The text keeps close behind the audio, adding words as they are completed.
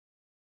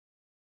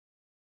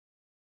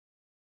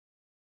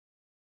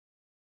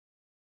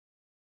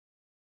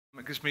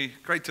It gives me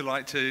great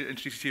delight to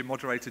introduce to you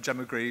moderator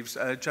Gemma Greaves.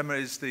 Gemma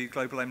is the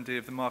Global MD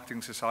of the Marketing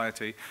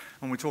Society.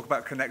 When we talk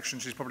about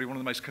connections, she's probably one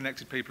of the most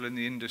connected people in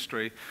the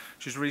industry.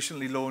 She's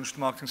recently launched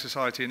Marketing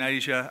Society in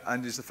Asia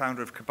and is the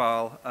founder of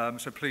Cabal.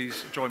 So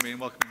please join me in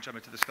welcoming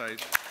Gemma to the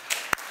stage.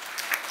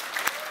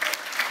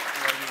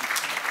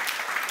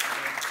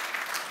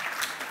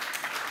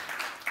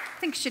 I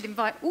think I should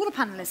invite all the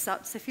panellists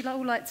up, so if you'd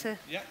all like to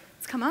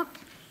come up.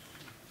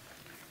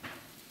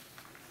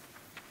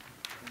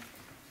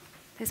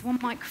 There's one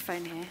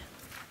microphone here.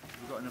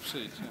 We've got enough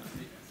seats,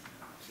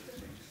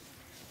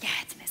 Yeah,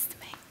 it's next to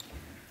me.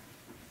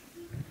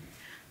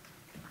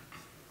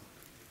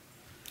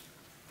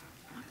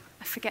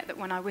 I forget that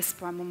when I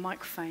whisper, I'm on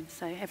microphone,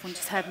 so everyone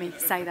just heard me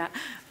say that.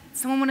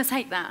 Someone want to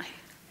take that?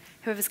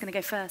 Whoever's going to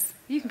go first.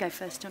 You can go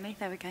first, Jonny.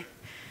 There we go.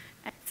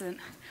 Excellent.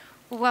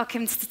 Well,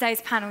 welcome to today's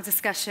panel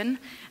discussion,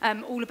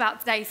 all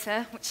about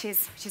data, which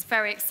is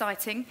very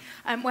exciting.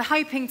 We're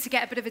hoping to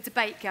get a bit of a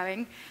debate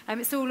going.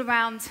 It's all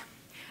around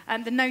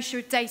the notion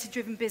of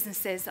data-driven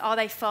businesses. Are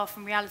they far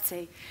from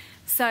reality?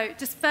 So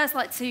just first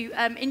like to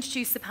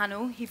introduce the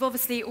panel. You've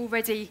obviously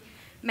already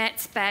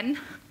met Ben,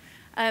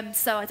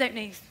 so I don't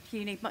know if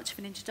you need much of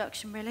an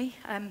introduction, really,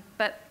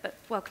 but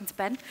welcome to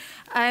Ben.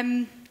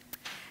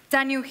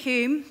 Daniel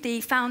Hulme,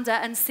 the founder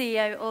and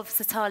CEO of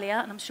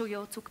Satalia, and I'm sure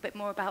you'll talk a bit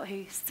more about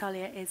who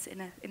Satalia is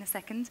in a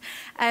second.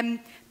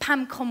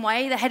 Pam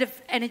Conway, the head of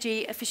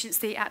energy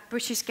efficiency at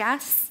British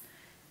Gas.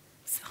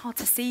 It's hard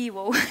to see you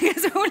all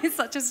because we're all in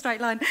such a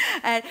straight line.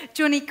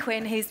 Jonny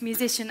Quinn, who's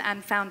musician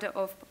and founder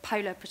of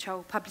Polar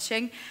Patrol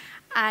Publishing,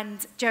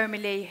 and Jeremy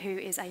Lee, who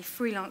is a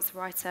freelance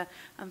writer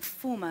and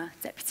former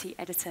deputy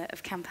editor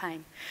of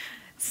Campaign.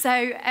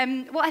 So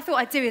what I thought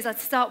I'd do is I'd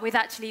start with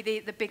actually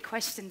the big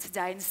question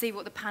today and see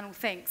what the panel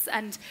thinks.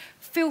 And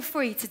feel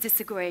free to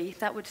disagree.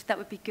 That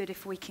would be good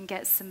if we can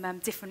get some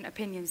different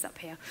opinions up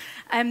here.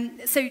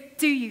 So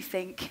do you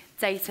think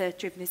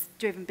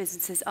data-driven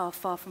businesses are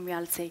far from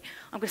reality?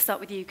 I'm going to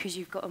start with you because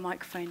you've got a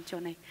microphone,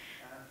 Jonny.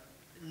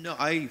 No,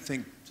 I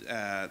think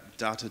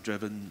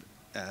data-driven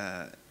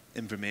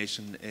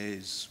information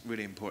is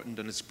really important,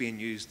 and it's being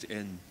used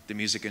in the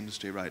music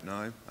industry right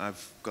now.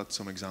 I've got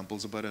some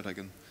examples about it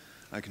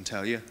I can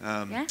tell you.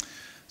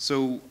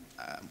 So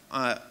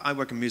I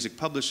work in music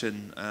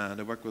publishing, and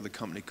I work with a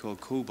company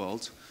called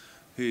Cobalt,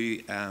 who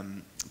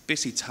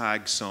basically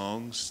tag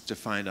songs to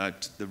find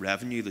out the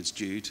revenue that's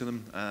due to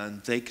them,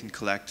 and they can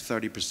collect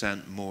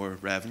 30% more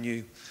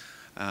revenue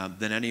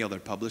than any other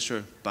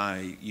publisher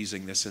by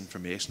using this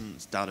information.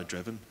 It's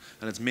data-driven,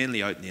 and it's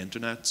mainly out in the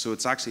internet, so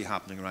it's actually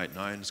happening right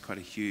now, and it's quite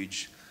a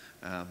huge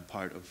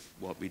part of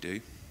what we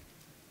do.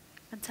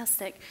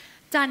 Fantastic.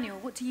 Daniel,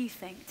 what do you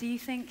think? Do you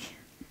think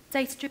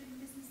data-driven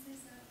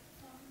businesses are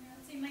far from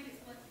reality? Maybe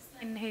it's worth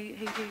explaining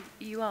who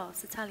you are,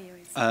 Satalia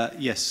is.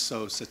 Yes,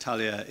 so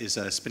Satalia is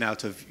a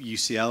spin-out of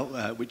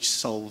UCL, which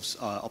solves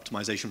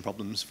optimization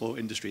problems for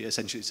industry.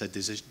 Essentially, it's a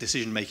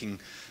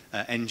decision-making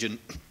engine.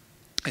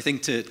 I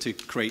think to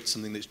create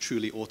something that's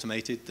truly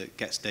automated, that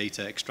gets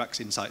data, extracts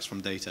insights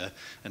from data,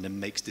 and then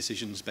makes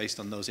decisions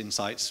based on those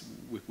insights,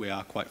 we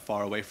are quite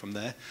far away from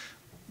there.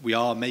 We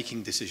are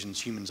making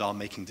decisions, humans are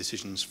making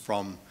decisions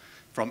from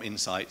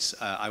insights.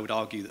 I would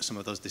argue that some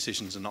of those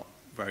decisions are not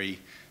very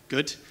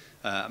good.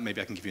 Maybe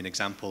I can give you an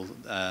example.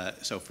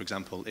 So, for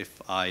example,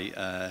 if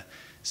I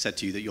said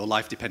to you that your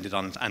life depended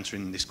on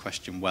answering this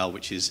question well,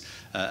 which is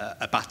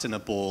a bat and a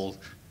ball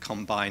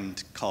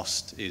combined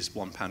cost is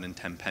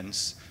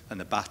 £1.10, and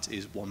the bat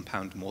is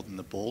 £1 more than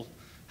the ball,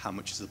 how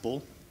much is the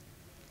ball?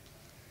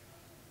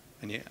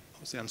 And yeah,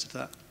 what's the answer to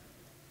that?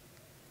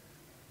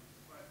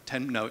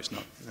 10? No, it's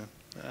not. No.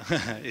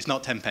 It's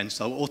not 10 pence,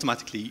 so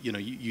automatically,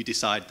 you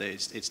decide that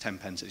it's 10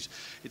 pence.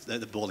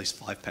 The ball is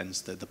 5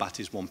 pence. The bat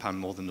is £1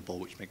 more than the ball,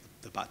 which makes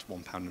the bat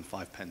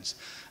 £1.05.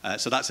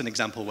 So that's an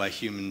example where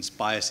humans'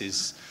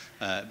 biases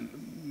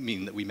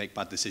mean that we make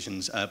bad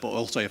decisions. But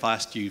also, if I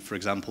asked you, for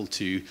example,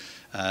 to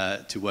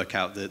work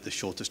out the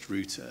shortest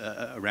route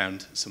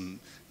around some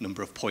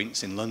number of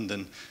points in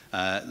London,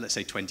 let's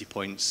say 20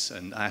 points,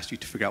 and I asked you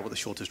to figure out what the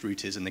shortest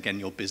route is, and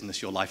again, your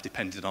business, your life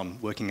depended on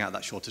working out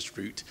that shortest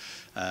route,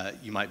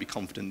 you might be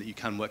confident that you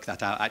can work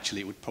that out.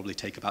 Actually, it would probably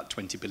take about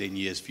 20 billion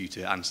years for you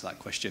to answer that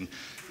question.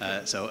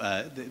 So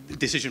the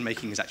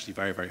decision-making is actually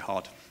very, very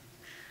hard.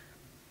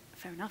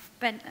 Fair enough.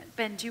 Ben,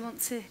 do you want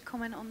to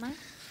comment on that?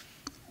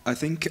 I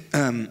think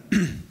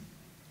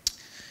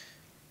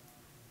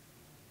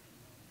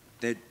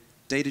that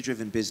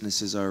data-driven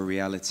businesses are a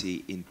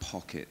reality in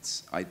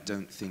pockets. I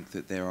don't think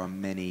that there are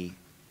many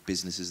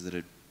businesses that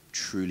are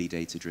truly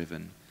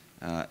data-driven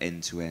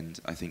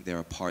end-to-end. I think there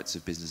are parts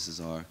of businesses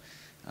are,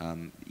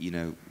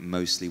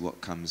 mostly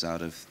what comes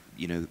out of,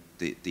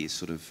 the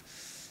sort of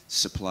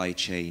supply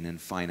chain and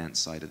finance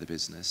side of the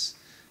business.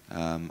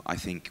 I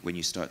think when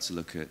you start to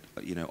look at,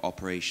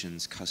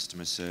 operations,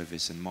 customer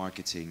service, and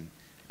marketing,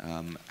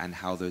 and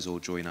how those all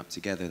join up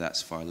together,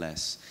 that's far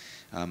less.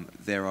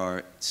 There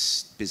are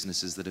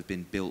businesses that have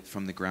been built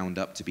from the ground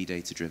up to be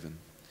data-driven.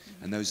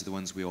 And those are the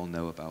ones we all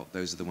know about.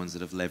 Those are the ones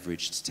that have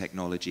leveraged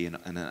technology and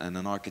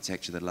an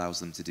architecture that allows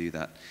them to do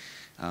that.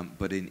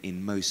 But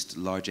in most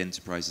large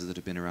enterprises that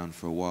have been around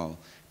for a while,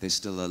 there's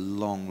still a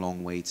long,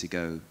 long way to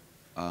go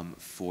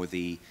for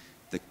the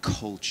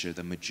culture,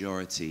 the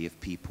majority of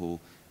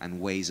people and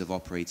ways of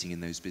operating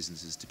in those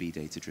businesses to be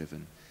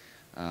data-driven.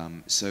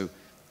 So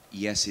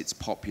yes, it's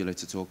popular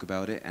to talk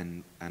about it,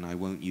 and I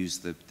won't use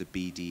the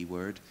BD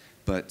word,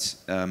 but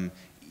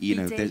you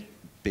know,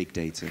 big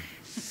data.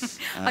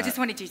 I just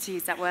wanted you to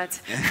use that word.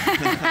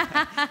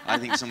 I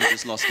think someone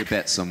just lost a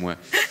bet somewhere.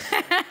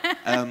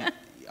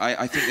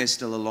 I think there's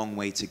still a long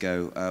way to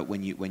go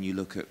when you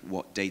look at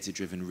what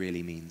data-driven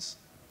really means.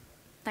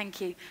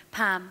 Thank you.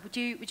 Pam, would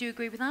you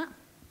agree with that?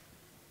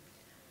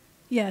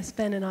 Yes,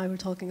 Ben and I were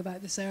talking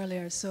about this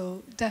earlier,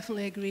 so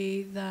definitely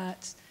agree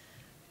that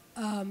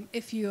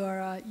if you are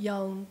a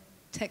young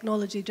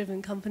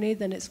technology-driven company,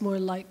 then it's more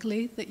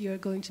likely that you're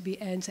going to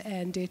be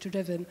end-to-end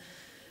data-driven.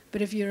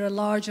 But if you're a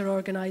larger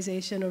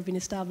organization or been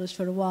established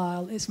for a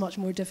while, it's much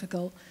more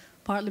difficult,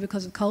 partly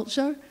because of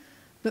culture,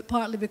 but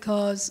partly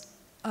because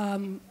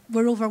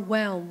we're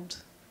overwhelmed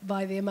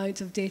by the amount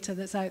of data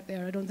that's out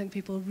there. I don't think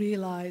people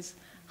realize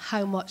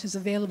how much is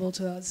available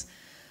to us.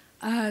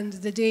 And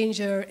the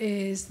danger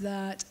is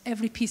that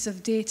every piece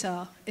of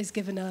data is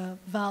given a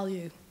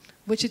value,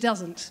 which it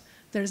doesn't.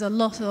 There's a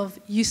lot of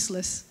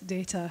useless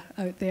data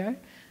out there,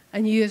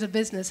 and you as a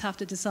business have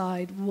to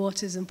decide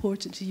what is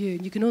important to you.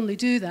 And you can only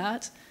do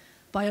that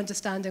by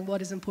understanding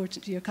what is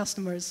important to your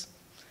customers.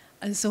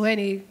 And so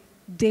any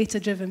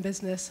data-driven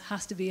business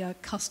has to be a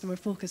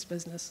customer-focused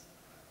business.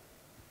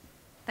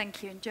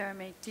 Thank you. And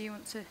Jeremy, do you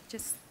want to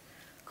just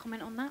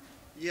comment on that?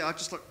 Yeah, I'd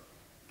just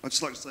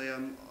like to say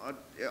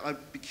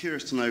I'd be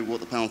curious to know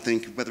what the panel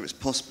think, whether it's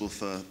possible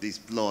for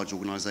these large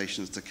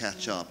organisations to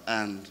catch up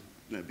and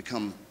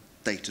become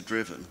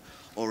data-driven,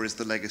 or is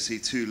the legacy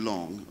too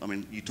long? I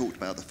mean, you talked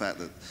about the fact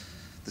that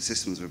the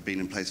systems have been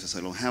in place for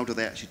so long. How do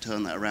they actually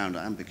turn that around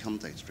and become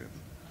data-driven?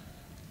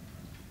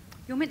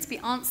 You're meant to be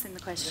answering the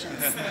questions.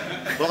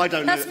 Well, I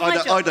don't know.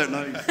 I don't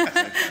know.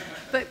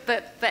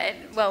 but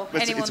well,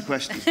 anyone. It's a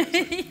question.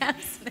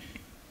 Yes.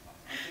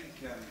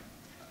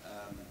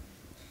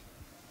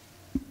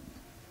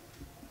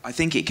 I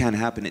think it can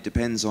happen. It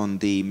depends on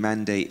the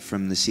mandate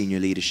from the senior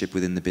leadership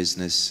within the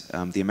business,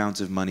 the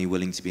amount of money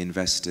willing to be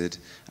invested,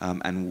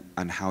 and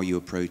how you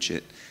approach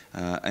it.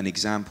 An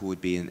example would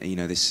be,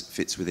 this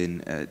fits within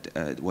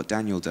what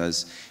Daniel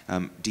does.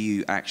 Do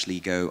you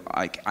actually go,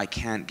 I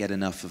can't get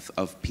enough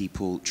of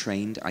people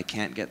trained, I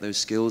can't get those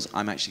skills,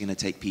 I'm actually going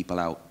to take people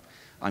out.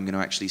 I'm going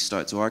to actually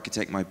start to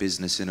architect my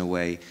business in a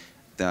way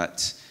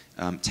that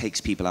takes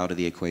people out of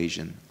the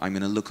equation. I'm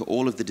going to look at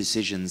all of the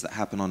decisions that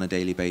happen on a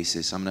daily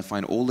basis. I'm going to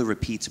find all the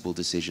repeatable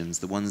decisions,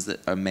 the ones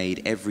that are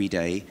made every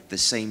day, the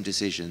same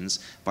decisions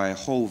by a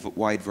whole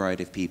wide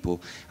variety of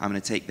people. I'm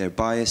going to take their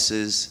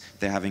biases,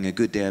 they're having a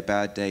good day, a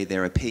bad day,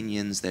 their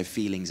opinions, their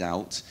feelings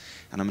out,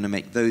 and I'm going to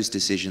make those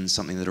decisions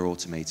something that are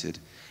automated.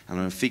 I'm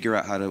going to figure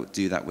out how to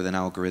do that with an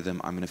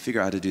algorithm. I'm going to figure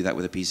out how to do that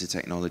with a piece of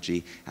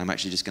technology. I'm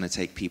actually just going to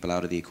take people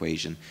out of the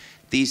equation.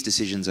 These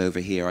decisions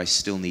over here, I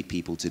still need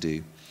people to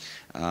do.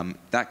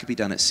 That could be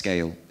done at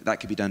scale.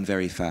 That could be done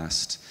very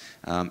fast.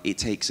 It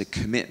takes a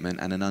commitment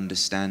and an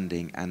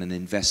understanding and an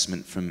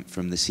investment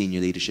from the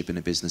senior leadership in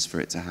a business for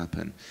it to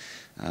happen.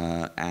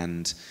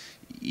 And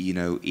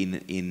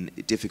in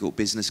difficult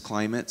business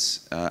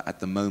climates, at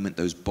the moment,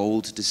 those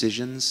bold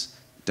decisions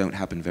don't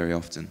happen very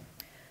often.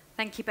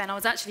 Thank you, Ben. I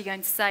was actually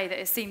going to say that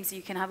it seems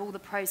you can have all the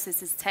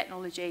processes,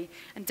 technology,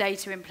 and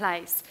data in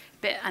place,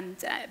 but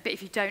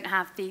if you don't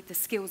have the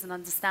skills and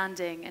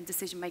understanding and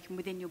decision-making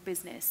within your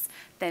business,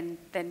 then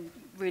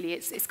really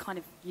it's kind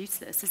of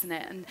useless, isn't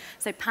it? And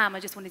so, Pam, I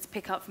just wanted to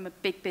pick up from a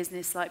big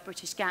business like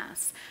British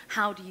Gas.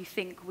 How do you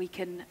think we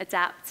can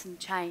adapt and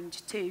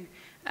change to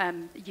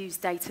use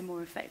data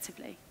more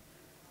effectively?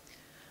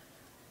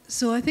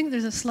 So I think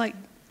there's a slight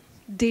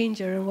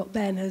danger in what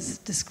Ben has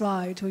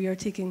described, where you're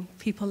taking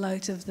people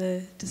out of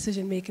the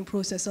decision-making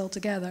process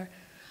altogether,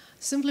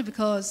 simply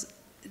because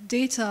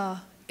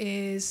data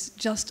is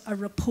just a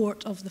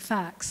report of the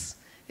facts.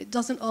 It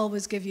doesn't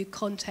always give you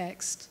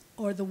context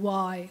or the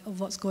why of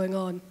what's going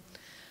on.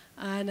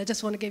 And I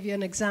just want to give you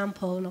an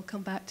example, and I'll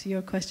come back to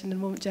your question in a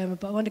moment, Gemma,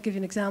 but I want to give you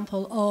an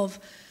example of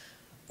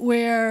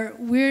where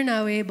we're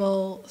now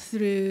able,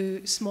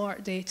 through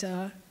smart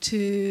data,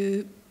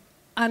 to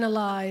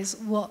analyze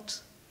what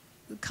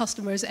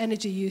customers'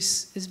 energy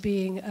use is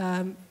being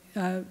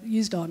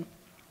used on,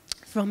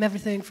 from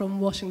everything from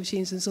washing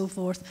machines and so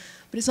forth.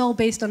 But it's all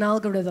based on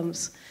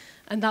algorithms,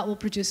 and that will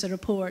produce a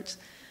report.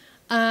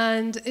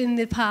 And in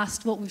the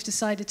past, what we've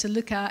decided to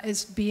look at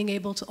is being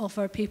able to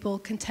offer people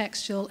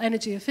contextual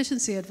energy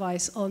efficiency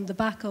advice on the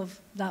back of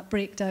that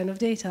breakdown of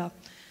data.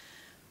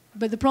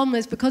 But the problem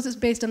is, because it's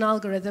based on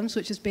algorithms,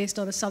 which is based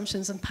on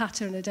assumptions and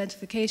pattern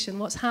identification,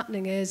 what's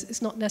happening is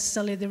it's not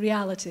necessarily the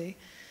reality.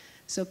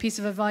 So a piece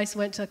of advice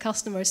went to a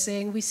customer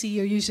saying, we see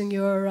you're using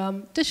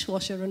your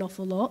dishwasher an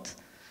awful lot.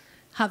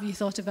 Have you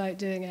thought about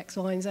doing X,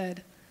 Y, and Z?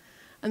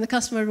 And the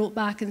customer wrote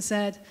back and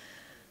said,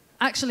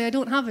 actually, I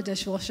don't have a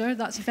dishwasher.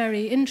 That's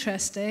very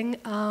interesting.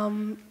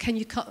 Can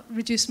you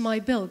reduce my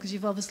bill? Because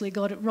you've obviously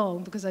got it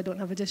wrong because I don't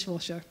have a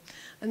dishwasher.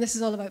 And this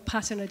is all about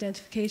pattern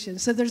identification.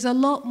 So there's a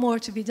lot more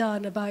to be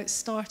done about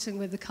starting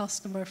with the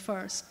customer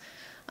first.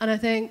 And I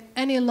think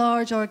any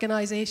large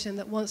organization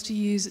that wants to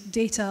use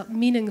data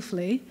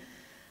meaningfully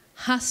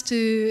has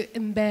to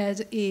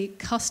embed a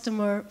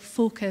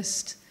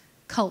customer-focused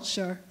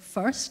culture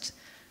first,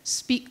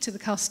 speak to the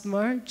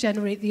customer,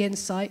 generate the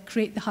insight,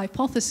 create the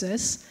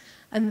hypothesis,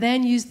 and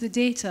then use the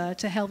data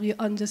to help you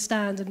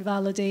understand and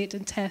validate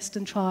and test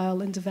and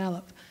trial and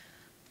develop.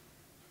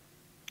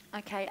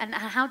 Okay, and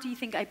how do you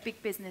think a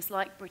big business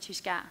like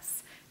British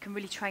Gas can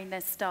really train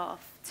their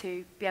staff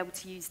to be able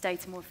to use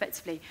data more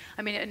effectively?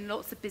 I mean, in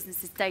lots of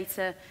businesses,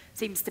 data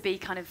seems to be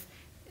kind of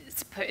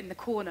put in the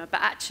corner,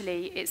 but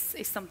actually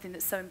it's something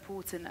that's so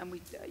important,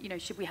 and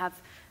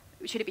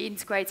should it be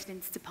integrated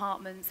into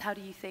departments? How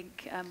do you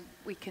think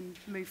we can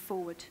move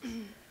forward?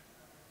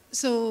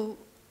 So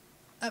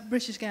at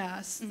British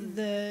Gas,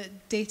 the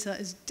data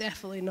is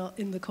definitely not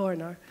in the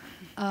corner.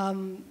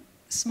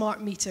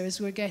 Smart meters,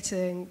 we're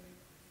getting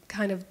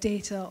kind of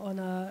data on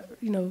a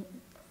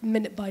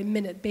minute by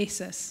minute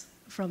basis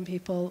from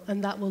people,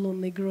 and that will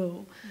only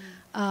grow.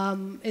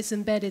 It's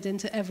embedded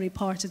into every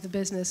part of the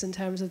business in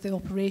terms of the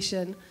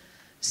operation.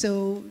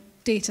 So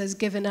data is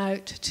given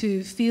out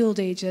to field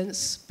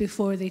agents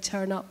before they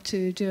turn up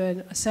to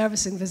do a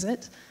servicing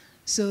visit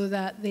so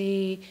that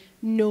they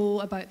know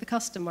about the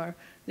customer.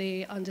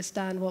 They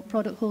understand what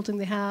product holding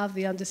they have.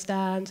 They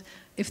understand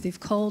if they've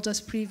called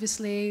us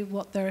previously,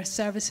 what their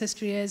service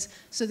history is.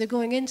 So they're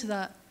going into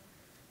that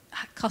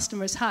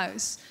customer's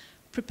house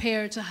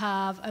prepared to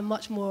have a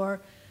much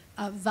more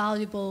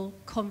valuable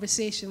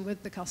conversation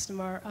with the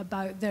customer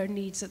about their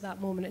needs at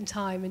that moment in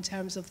time in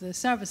terms of the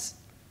service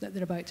that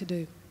they're about to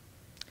do.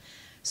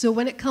 So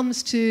when it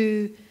comes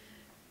to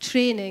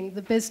training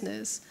the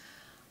business,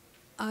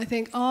 I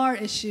think our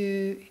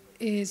issue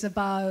is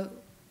about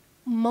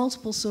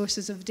multiple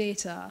sources of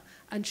data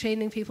and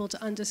training people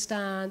to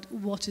understand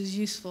what is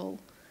useful.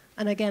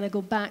 And again, I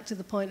go back to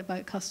the point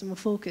about customer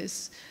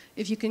focus.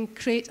 If you can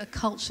create a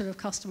culture of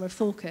customer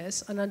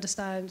focus and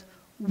understand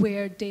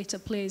where data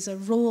plays a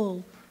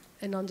role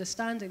in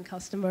understanding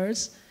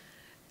customers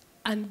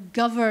and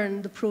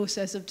govern the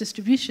process of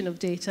distribution of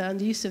data and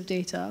the use of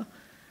data,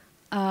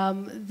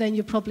 then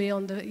you're probably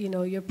on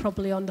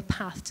the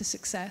path to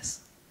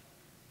success.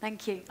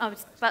 Thank you. I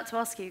was about to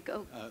ask you,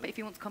 if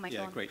you want to comment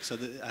on. Yeah, great. So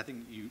I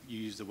think you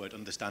used the word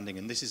understanding,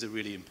 and this is a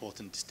really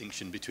important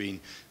distinction between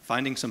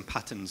finding some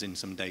patterns in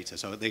some data.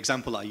 So the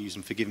example I use,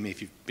 and forgive me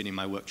if you've been in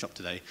my workshop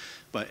today,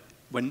 but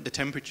when the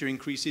temperature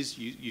increases,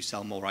 you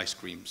sell more ice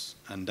creams.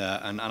 And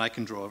I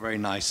can draw a very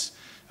nice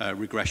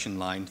regression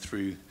line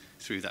through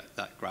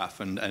that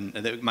graph. And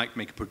it might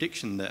make a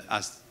prediction that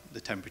as the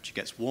temperature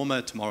gets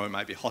warmer, tomorrow it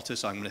might be hotter,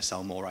 so I'm going to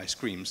sell more ice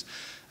creams.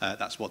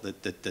 That's what the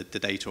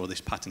data or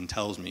this pattern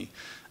tells me.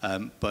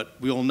 But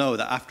we all know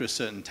that after a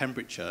certain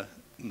temperature,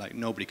 like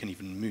nobody can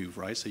even move,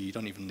 right? So you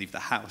don't even leave the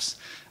house.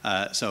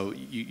 So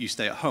you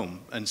stay at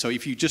home. And so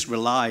if you just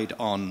relied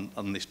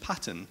on this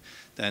pattern,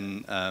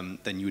 then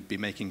you would be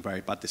making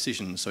very bad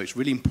decisions. So it's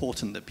really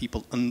important that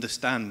people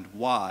understand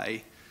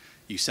why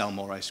you sell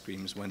more ice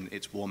creams when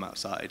it's warm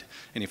outside.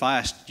 And if I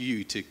asked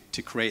you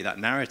to create that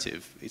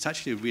narrative, it's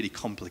actually a really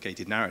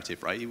complicated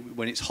narrative, right?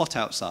 When it's hot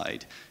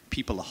outside,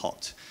 people are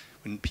hot.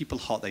 When people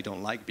are hot, they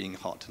don't like being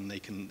hot, and they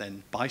can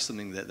then buy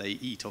something that they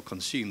eat or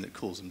consume that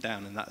cools them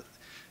down,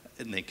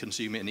 and they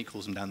consume it and it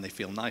cools them down, they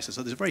feel nicer.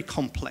 So there's a very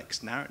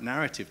complex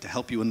narrative to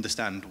help you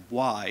understand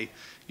why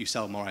you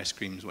sell more ice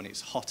creams when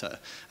it's hotter.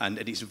 And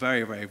it's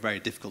very, very, very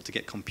difficult to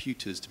get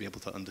computers to be able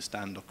to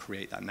understand or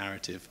create that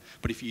narrative.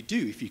 But if you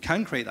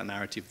can create that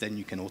narrative, then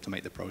you can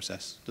automate the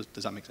process.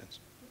 Does that make sense?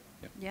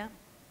 Yeah,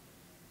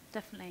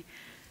 definitely.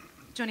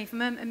 Jonny,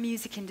 from a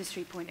music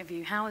industry point of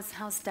view,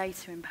 how's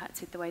data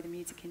impacted the way the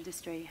music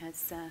industry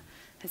has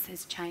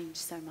changed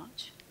so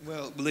much?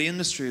 Well, the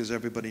industry, as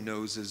everybody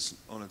knows, is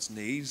on its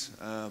knees.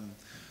 I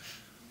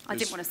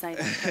didn't want to say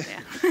that, but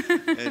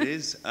yeah. It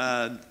is.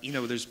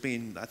 There's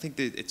been, I think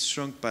it's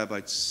shrunk by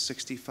about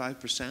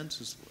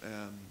 65%.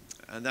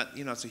 And that,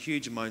 it's a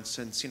huge amount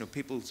since,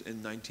 people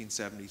in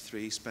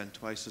 1973 spent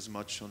twice as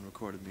much on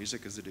recorded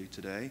music as they do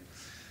today.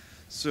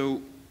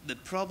 So the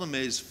problem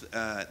is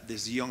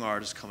there's young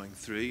artists coming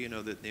through,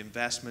 the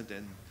investment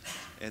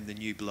in the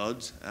new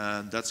blood,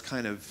 and that's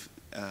kind of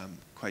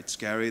quite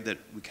scary that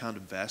we can't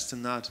invest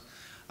in that.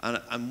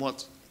 And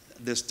what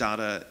this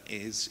data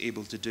is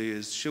able to do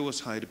is show us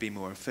how to be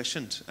more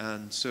efficient.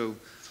 And so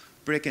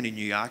breaking a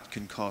new act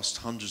can cost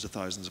hundreds of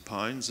thousands of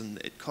pounds, and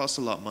it costs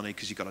a lot of money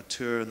because you've got a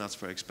tour and that's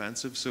very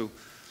expensive. So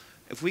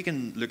if we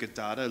can look at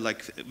data,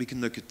 like we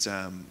can look at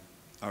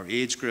our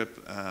age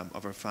group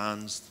of our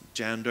fans,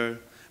 gender,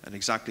 and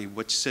exactly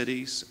which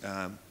cities,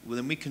 well,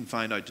 then we can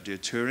find out to do a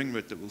touring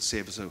route that will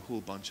save us a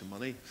whole bunch of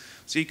money.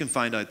 So you can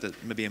find out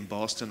that maybe in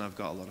Boston I've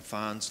got a lot of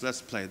fans, so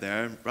let's play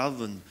there. Rather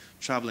than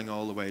traveling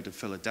all the way to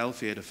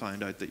Philadelphia to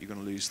find out that you're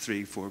going to lose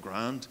 $3-4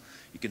 grand,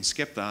 you can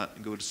skip that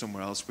and go to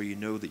somewhere else where you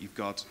know that you've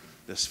got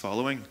this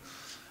following.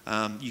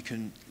 You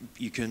can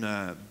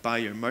buy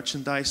your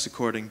merchandise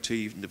according to,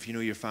 if you know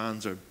your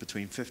fans are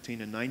between 15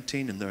 and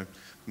 19 and they're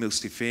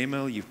mostly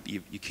female, you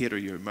cater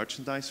your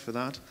merchandise for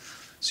that.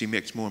 So you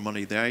make more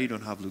money there, you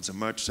don't have loads of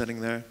merch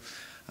sitting there.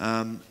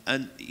 And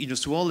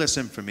so all this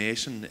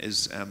information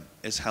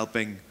is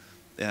helping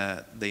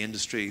the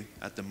industry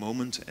at the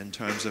moment in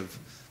terms of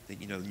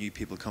new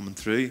people coming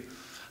through.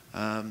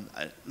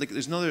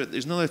 There's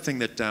another thing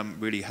that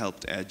really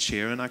helped Ed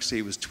Sheeran,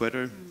 actually, was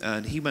Twitter.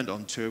 And he went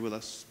on tour with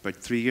us about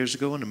 3 years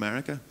ago in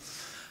America.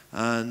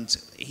 And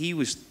he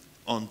was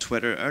on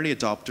Twitter, early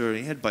adopter.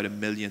 He had about 1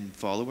 million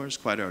followers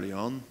quite early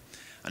on.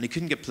 And he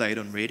couldn't get played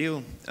on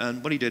radio.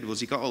 And what he did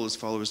was he got all his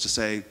followers to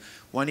say,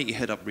 why don't you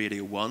hit up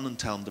Radio 1 and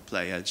tell them to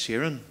play Ed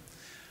Sheeran?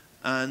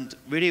 And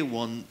Radio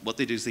 1, what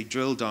they do is they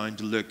drill down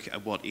to look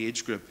at what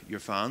age group your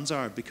fans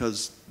are,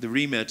 because the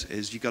remit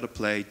is you got to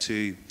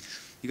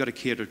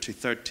cater to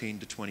 13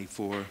 to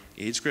 24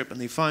 age group. And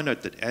they found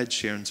out that Ed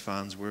Sheeran's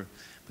fans were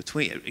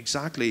between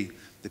exactly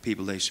the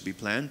people they should be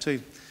playing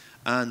to.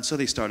 And so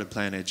they started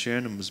playing Ed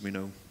Sheeran, and as we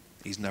know,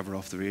 he's never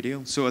off the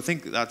radio. So I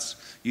think that's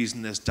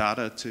using this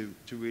data to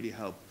really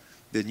help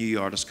the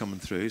new artists coming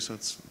through. So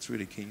it's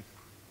really key.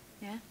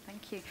 Yeah,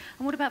 thank you.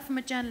 And what about from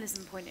a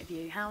journalism point of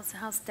view?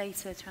 How's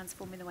data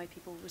transforming the way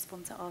people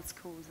respond to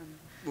articles?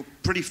 Well,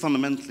 pretty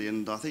fundamentally,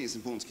 and I think it's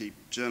important to keep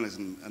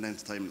journalism and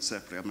entertainment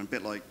separate. I mean, a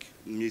bit like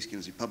music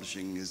industry,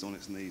 publishing is on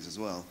its knees as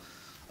well.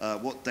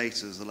 What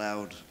data has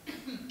allowed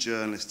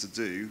journalists to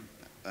do,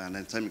 and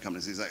entertainment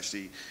companies, is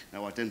actually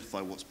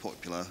identify what's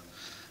popular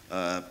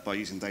by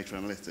using data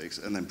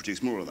analytics and then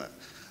produce more of that.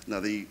 Now,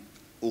 the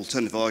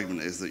alternative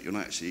argument is that you're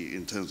not actually,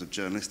 in terms of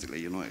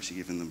journalistically, you're not actually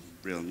giving them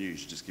real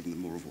news, you're just giving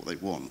them more of what they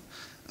want.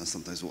 And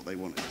sometimes what they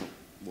want is not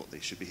what they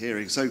should be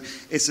hearing. So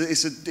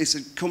it's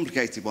a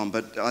complicated one,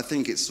 but I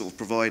think it's sort of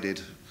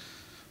provided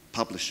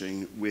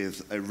publishing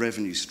with a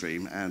revenue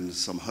stream and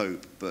some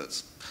hope,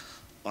 but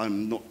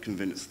I'm not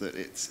convinced that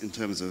it's, in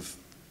terms of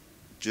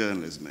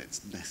journalism,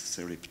 it's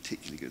necessarily a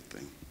particularly good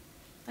thing.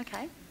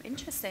 Okay,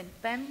 interesting.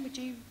 Ben, would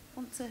you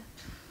want to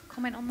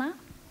comment on that?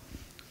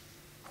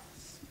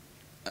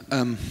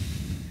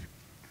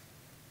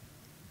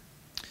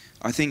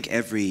 I think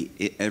every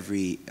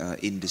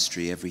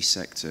industry, every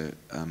sector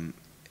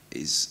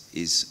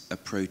is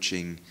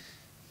approaching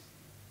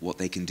what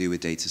they can do with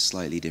data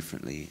slightly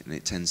differently, and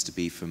it tends to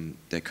be from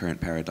their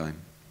current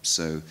paradigm.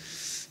 So,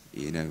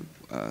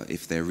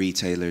 if they're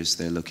retailers,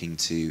 they're looking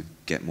to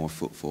get more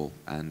footfall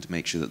and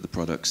make sure that the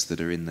products that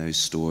are in those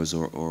stores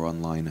or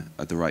online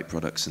are the right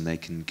products and they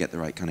can get the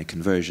right kind of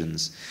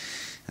conversions.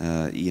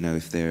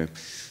 If they're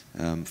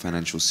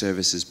financial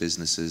services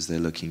businesses, they're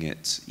looking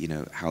at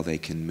how they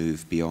can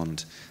move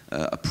beyond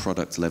a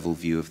product level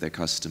view of their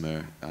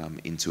customer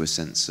into a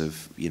sense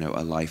of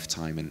a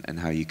lifetime, and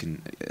how you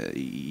can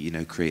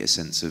create a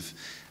sense of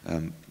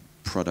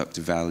product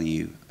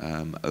value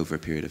over a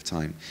period of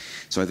time.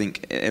 So I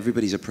think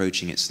everybody's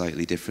approaching it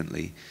slightly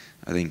differently.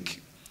 I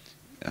think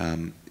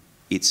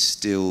it's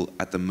still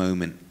at the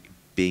moment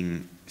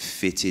being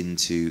fit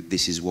into,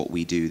 this is what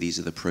we do, these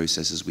are the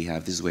processes we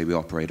have, this is the way we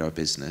operate our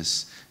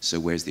business, so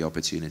where's the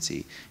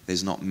opportunity?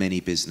 There's not many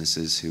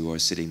businesses who are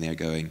sitting there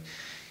going,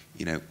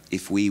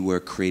 if we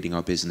were creating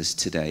our business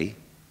today,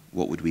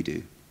 what would we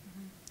do?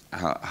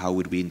 How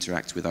would we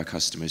interact with our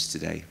customers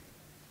today?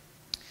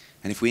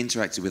 And if we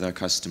interacted with our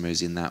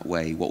customers in that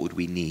way, what would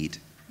we need?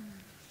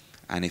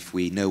 And if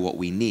we know what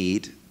we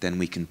need, then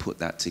we can put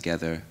that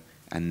together,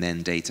 and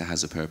then data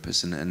has a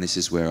purpose. And this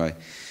is where I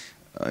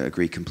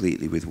agree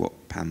completely with what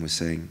Pam was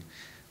saying,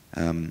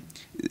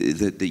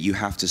 that you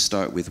have to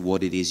start with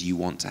what it is you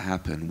want to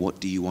happen. What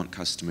do you want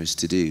customers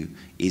to do?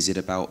 Is it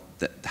about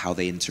how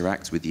they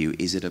interact with you?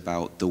 Is it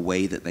about the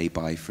way that they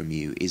buy from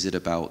you? Is it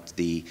about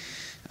the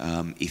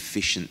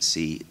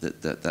efficiency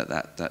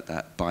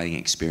that buying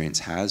experience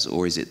has?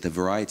 Or is it the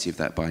variety of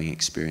that buying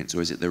experience? Or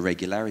is it the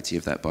regularity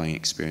of that buying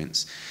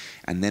experience?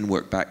 And then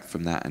work back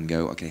from that and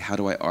go, okay, how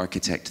do I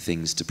architect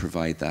things to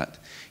provide that?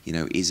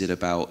 Is it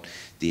about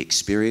the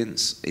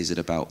experience? Is it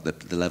about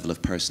the level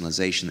of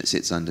personalization that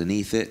sits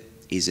underneath it?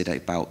 Is it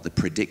about the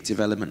predictive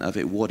element of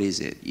it? What is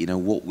it?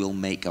 What will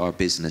make our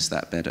business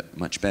that better,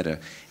 much better?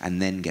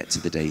 And then get to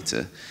the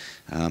data.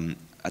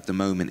 At the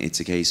moment, it's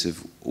a case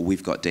of,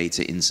 we've got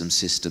data in some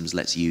systems,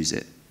 let's use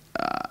it.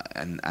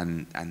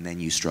 And then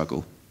you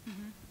struggle.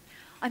 Mm-hmm.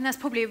 And that's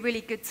probably a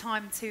really good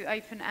time to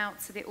open out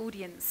to the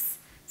audience.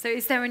 So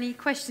is there any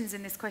questions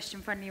in this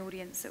question-friendly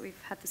audience that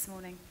we've had this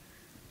morning?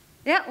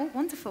 Yeah, oh,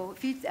 wonderful.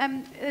 If you,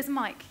 there's a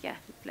mic, yeah,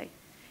 lovely.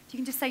 If you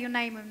can just say your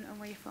name and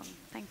where you're from,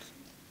 thank you.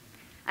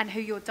 And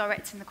who you're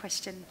directing the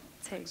question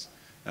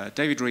to.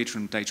 David Reed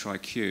from Data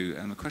IQ,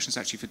 and the question is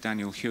actually for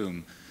Daniel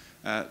Hulme.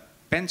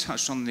 Ben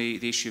touched on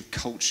the issue of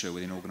culture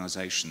within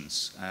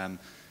organisations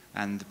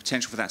and the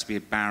potential for that to be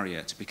a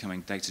barrier to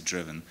becoming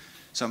data-driven.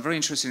 So I'm very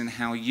interested in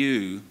how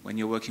you, when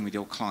you're working with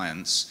your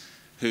clients,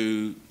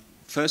 who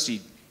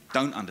firstly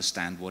don't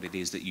understand what it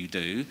is that you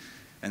do,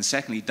 and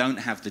secondly don't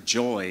have the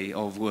joy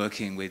of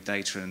working with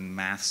data and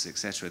maths,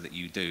 etc., that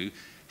you do,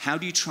 How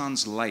do you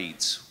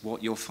translate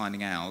what you're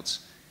finding out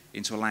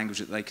into a language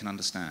that they can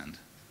understand?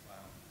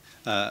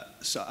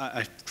 So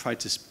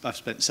I've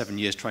spent 7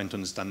 years trying to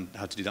understand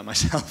how to do that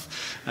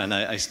myself, and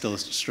I still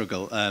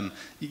struggle.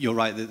 You're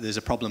right, that there's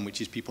a problem, which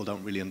is people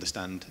don't really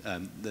understand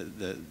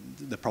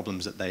the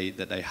problems that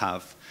they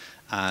have.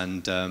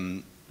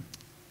 And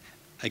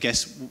I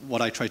guess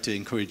what I try to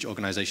encourage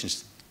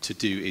organizations to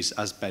do is,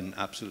 as Ben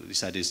absolutely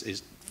said,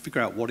 is figure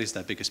out what is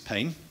their biggest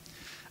pain,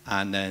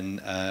 and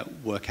then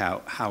work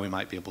out how we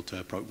might be able to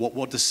approach.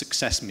 What does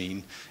success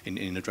mean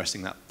in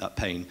addressing that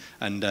pain?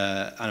 And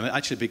I'm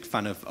actually a big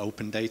fan of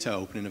open data,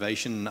 open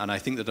innovation, and I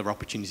think that there are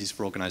opportunities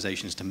for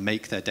organizations to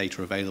make their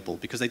data available,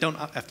 because they don't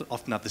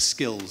often have the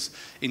skills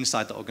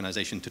inside the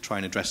organization to try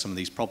and address some of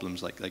these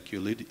problems, like you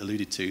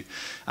alluded to.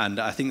 And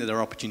I think that there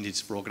are opportunities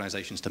for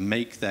organizations to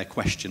make their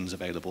questions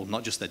available,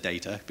 not just their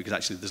data, because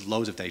actually there's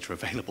loads of data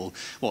available.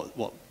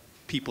 What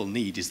people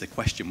need is the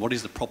question: what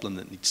is the problem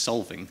that needs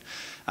solving,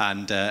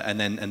 and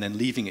then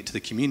leaving it to the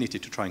community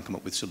to try and come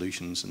up with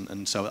solutions.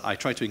 And so I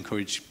try to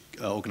encourage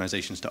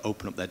organizations to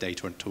open up their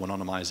data and to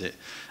anonymize it.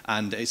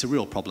 And it's a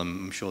real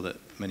problem. I'm sure that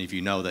many of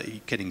you know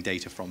that getting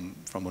data from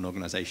an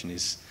organization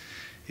is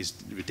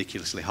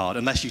ridiculously hard,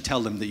 unless you tell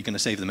them that you're going to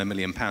save them £1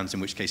 million, in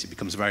which case it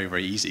becomes very,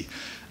 very easy.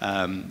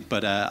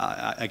 But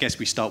I guess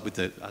we start with,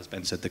 as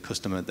Ben said, the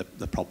customer,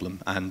 the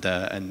problem,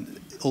 and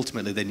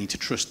ultimately they need to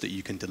trust that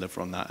you can deliver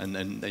on that,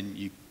 and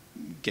you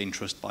gain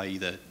trust by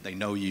either they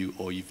know you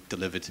or you've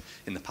delivered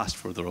in the past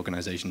for other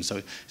organizations.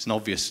 So it's an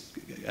obvious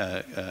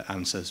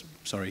answer.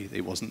 Sorry,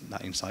 it wasn't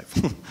that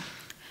insightful.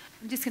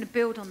 I'm just going to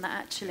build on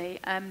that,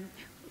 actually.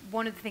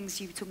 One of the things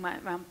you were talking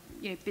about around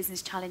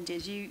business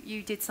challenges,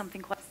 you did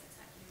something quite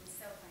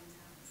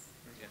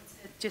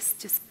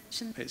just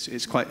mention.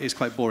 It's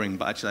quite boring,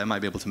 but actually I might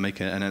be able to make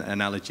an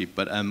analogy.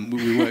 But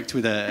we worked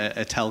with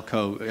a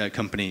telco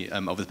company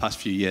over the past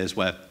few years,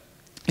 where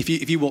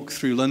if you walk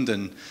through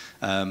London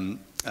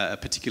a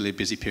particularly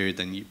busy period,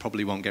 then you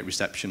probably won't get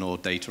reception or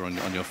data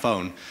on your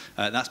phone.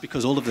 That's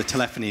because all of the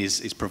telephony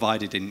is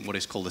provided in what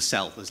is called a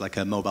cell. There's like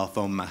a mobile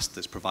phone mast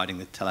that's providing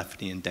the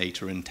telephony and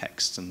data and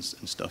texts and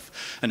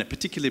stuff. And at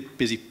particularly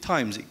busy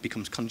times, it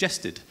becomes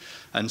congested.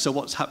 And so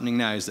what's happening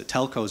now is that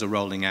telcos are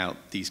rolling out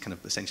these kind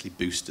of essentially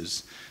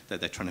boosters that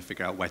they're trying to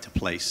figure out where to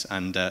place.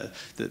 And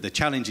the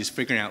challenge is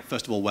figuring out,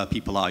 first of all, where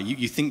people are.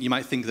 You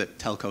might think that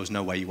telcos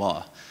know where you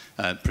are.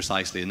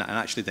 Precisely, and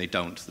actually they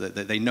don't.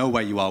 They know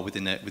where you are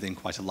within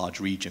quite a large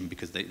region,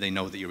 because they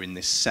know that you're in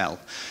this cell,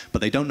 but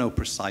they don't know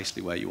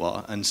precisely where you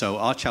are. And so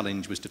our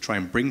challenge was to try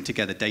and bring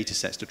together data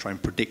sets to try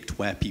and predict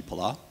where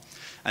people are,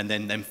 and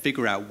then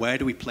figure out where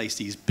do we place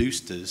these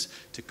boosters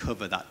to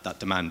cover that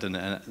demand. And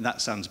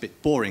that sounds a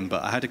bit boring,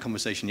 but I had a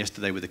conversation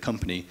yesterday with a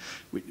company,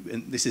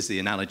 and this is the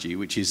analogy,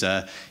 which is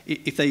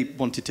if they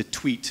wanted to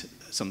tweet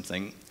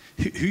something,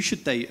 who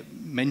should they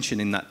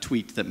mention in that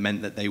tweet that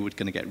meant that they were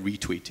going to get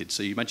retweeted?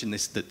 So you imagine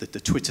this, the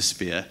Twitter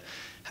sphere.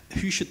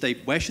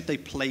 Where should they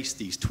place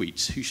these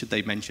tweets? Who should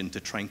they mention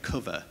to try and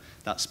cover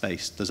that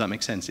space? Does that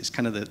make sense? It's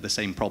kind of the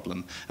same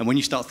problem. And when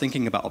you start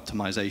thinking about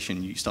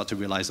optimization, you start to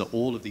realize that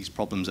all of these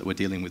problems that we're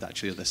dealing with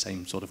actually are the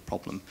same sort of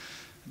problem.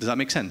 Does that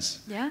make sense?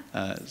 Yeah,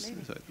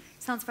 absolutely.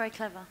 Sounds very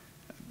clever.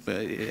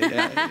 But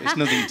it's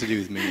nothing to do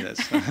with me.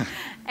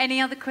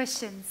 Any other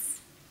questions?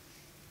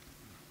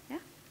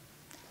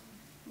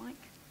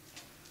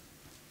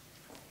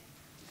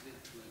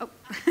 Oh.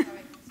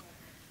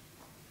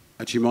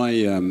 Actually,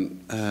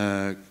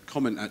 my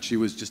comment actually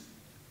was just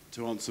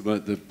to answer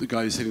the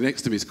guy who's sitting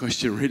next to me's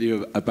question,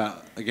 really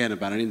about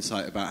an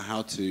insight about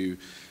how to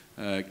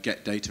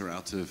get data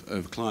out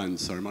of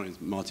clients. Sorry, my name's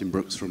Martin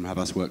Brooks from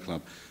Havas Work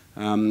Club.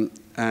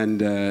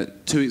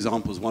 Two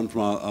examples, one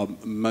from our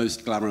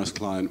most glamorous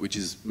client, which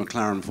is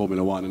McLaren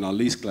Formula One, and our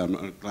least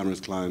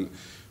glamorous client,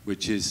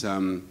 which is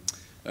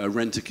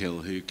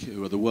Rent-A-Kill,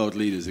 who are the world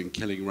leaders in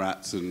killing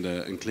rats and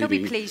cleaning. They'll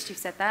be pleased you've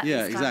said that.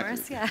 Yeah,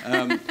 exactly.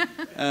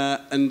 Yeah.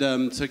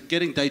 So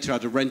getting data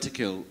out of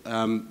Rent-A-Kill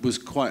was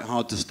quite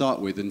hard to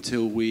start with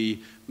until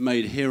we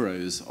made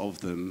heroes of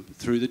them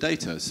through the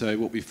data. So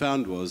what we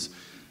found was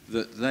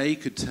that they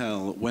could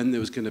tell when there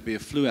was going to be a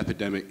flu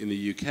epidemic in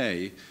the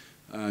UK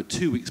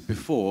 2 weeks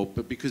before,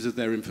 but because of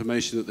their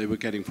information that they were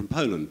getting from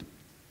Poland.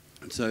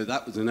 And so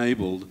that was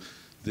enabled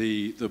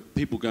the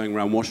people going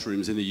around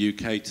washrooms in the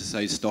UK to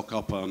say stock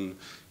up on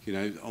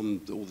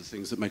all the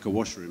things that make a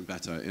washroom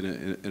better in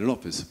an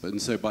office. And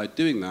so by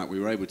doing that, we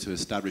were able to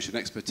establish an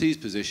expertise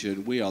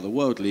position. We are the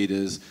world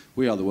leaders.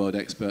 We are the world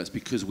experts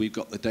because we've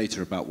got the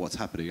data about what's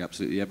happening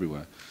absolutely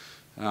everywhere.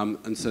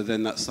 And so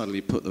then that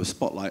suddenly put the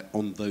spotlight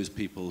on those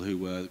people who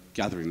were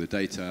gathering the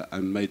data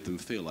and made them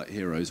feel like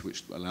heroes,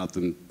 which allowed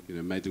them,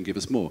 made them give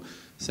us more.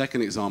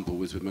 Second example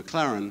was with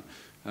McLaren,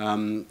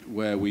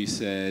 where we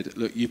said,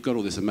 look, you've got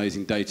all this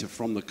amazing data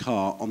from the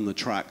car on the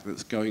track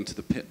that's going to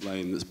the pit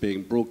lane, that's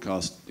being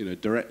broadcast,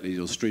 directly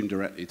or streamed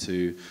directly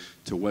to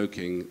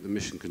Woking, the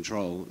mission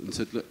control, and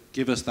said, look,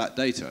 give us that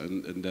data.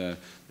 And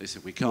they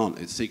said, we can't,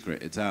 it's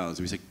secret, it's ours.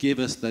 We said, give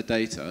us the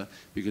data,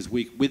 because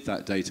with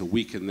that data,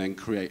 we can then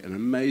create an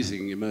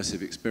amazing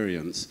immersive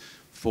experience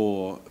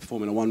for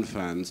Formula One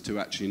fans to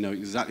actually know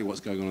exactly what's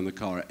going on in the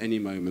car at any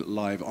moment,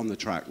 live on the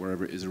track,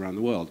 wherever it is around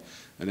the world.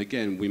 And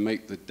again, we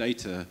make the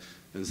data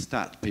and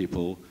stat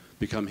people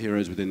become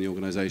heroes within the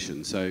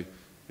organization. So,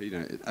 you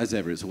know, as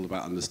ever, it's all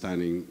about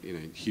understanding, you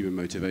know, human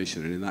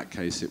motivation. And in that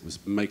case, it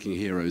was making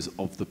heroes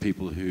of the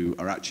people who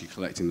are actually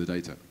collecting the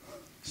data.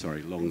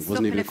 Sorry, long. It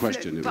wasn't even a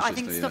question. It was I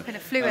think stopping a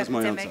flu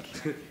epidemic.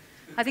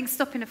 I think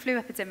stopping a flu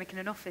epidemic in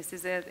an office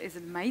is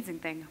an amazing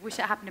thing. I wish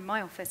it happened in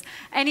my office.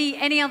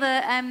 Any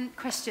other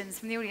questions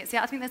from the audience?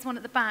 Yeah, I think there's one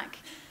at the back.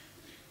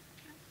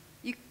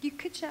 You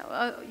could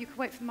shout. You could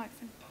wait for the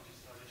microphone.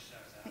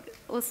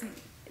 Awesome.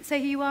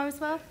 Say who you are as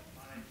well.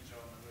 My name's John.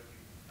 I work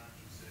in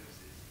financial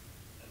services.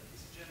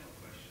 It's a general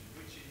question.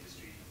 Which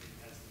industry do you think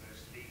has the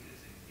most leaders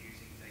in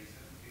using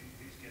data?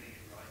 Who's getting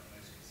it right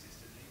most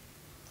consistently?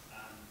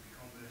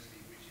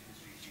 Conversely, which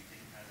industry do you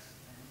think has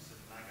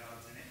some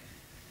laggards in it?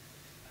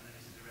 And then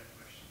it's a direct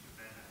question for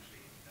Ben,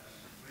 actually.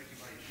 Where do you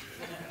buy your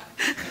shirt?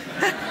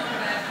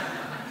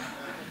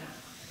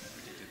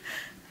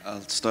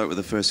 I'll start with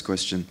the first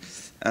question.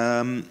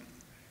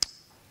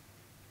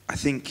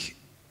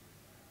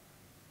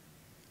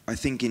 I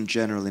think in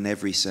general, in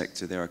every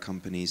sector, there are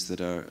companies that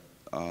are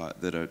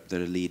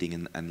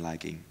leading and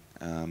lagging.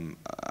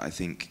 I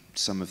think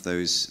some of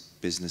those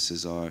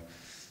businesses are,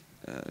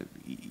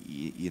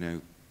 you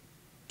know,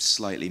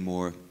 slightly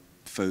more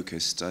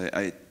focused.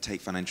 I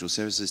take financial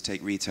services,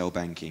 take retail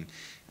banking.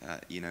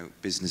 You know,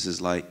 businesses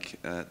like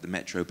the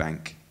Metro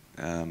Bank.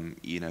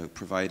 You know,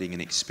 providing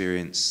an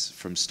experience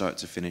from start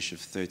to finish of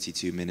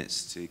 32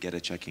 minutes to get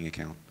a checking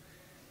account.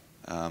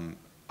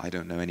 I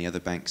don't know any other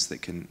banks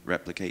that can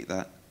replicate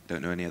that.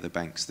 Don't know any other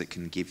banks that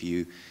can give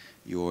you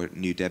your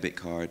new debit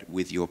card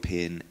with your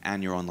PIN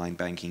and your online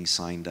banking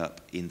signed up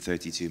in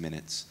 32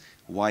 minutes.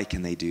 Why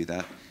can they do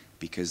that?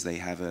 Because they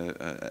have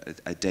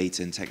a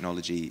data and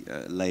technology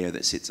layer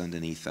that sits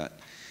underneath that.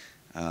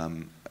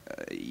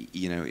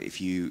 You know, if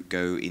you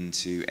go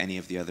into any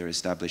of the other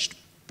established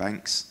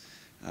banks,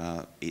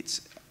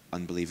 it's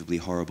unbelievably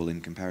horrible in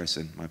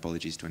comparison. My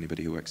apologies to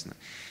anybody who works in that.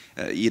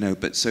 You know,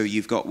 but so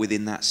you've got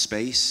within that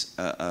space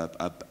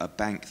a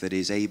bank that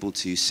is able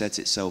to set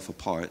itself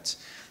apart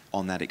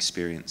on that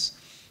experience.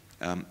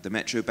 The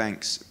Metro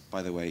Banks,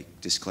 by the way,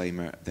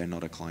 disclaimer, they're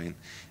not a client.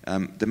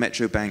 The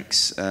Metro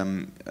Banks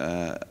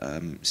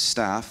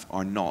staff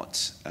are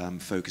not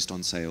focused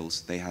on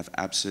sales. They have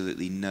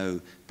absolutely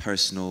no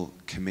personal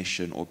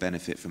commission or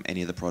benefit from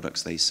any of the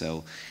products they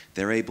sell.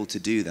 They're able to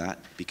do that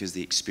because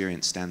the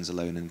experience stands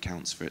alone and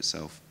counts for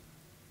itself.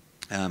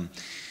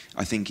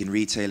 I think in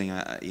retailing,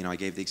 you know, I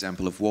gave the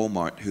example of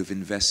Walmart, who've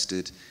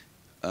invested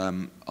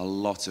a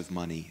lot of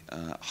money,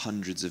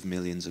 hundreds of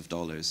millions of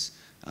dollars,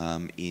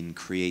 in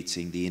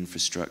creating the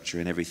infrastructure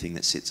and everything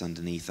that sits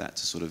underneath that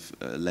to sort of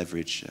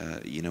leverage,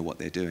 you know, what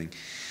they're doing.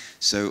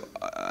 So,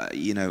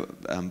 you know,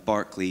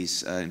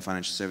 Barclays in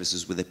financial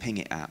services with a Ping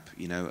It app,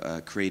 you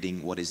know,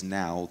 creating what is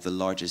now the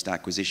largest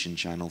acquisition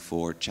channel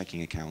for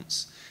checking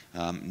accounts.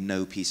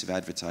 No piece of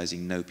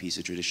advertising, no piece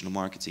of traditional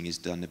marketing has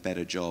done a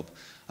better job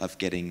of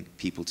getting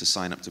people to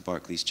sign up to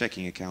Barclays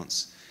checking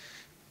accounts.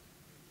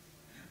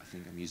 I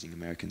think I'm using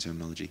American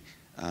terminology.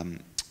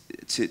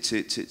 To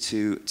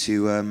do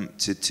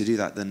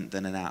that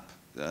than an app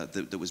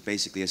that was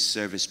basically a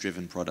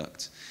service-driven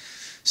product.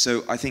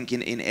 So I think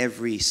in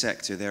every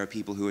sector there are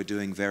people who are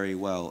doing very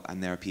well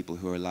and there are people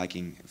who are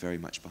lagging very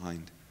much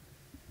behind.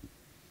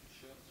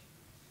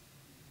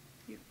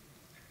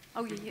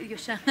 Oh, you're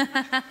sure.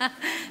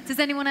 Does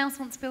anyone else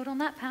want to build on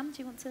that? Pam, do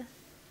you want to?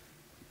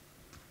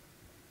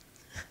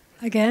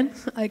 Again,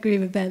 I agree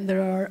with Ben.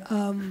 There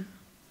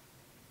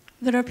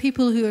are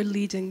people who are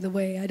leading the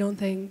way. I don't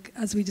think,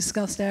 as we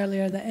discussed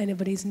earlier, that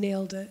anybody's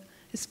nailed it,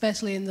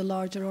 especially in the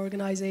larger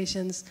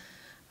organizations.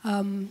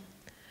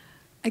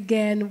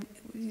 Again,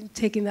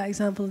 taking that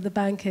example of the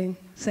banking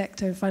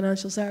sector,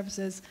 financial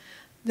services,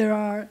 there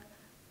are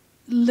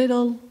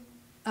little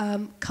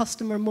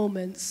customer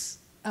moments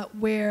at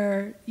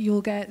where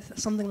you'll get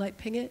something like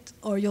Ping It,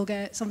 or you'll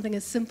get something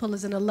as simple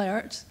as an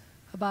alert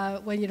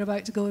about when you're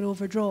about to go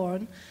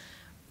overdrawn,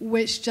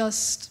 which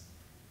just,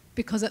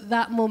 because at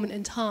that moment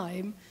in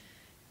time,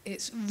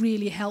 it's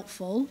really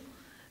helpful,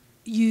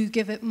 you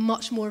give it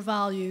much more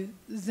value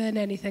than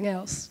anything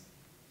else.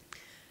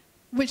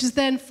 Which is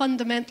then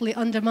fundamentally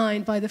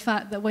undermined by the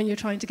fact that when you're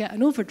trying to get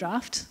an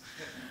overdraft,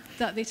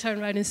 that they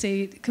turn around and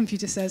say, the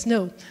computer says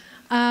no.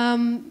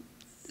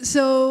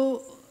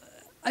 So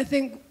I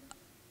think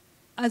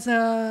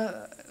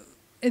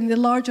in the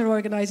larger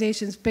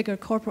organizations, bigger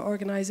corporate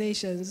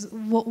organizations,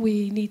 what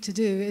we need to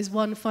do is,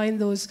 one, find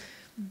those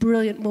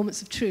brilliant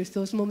moments of truth,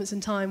 those moments in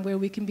time where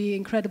we can be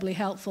incredibly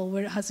helpful,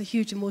 where it has a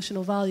huge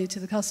emotional value to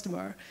the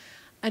customer,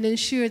 and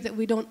ensure that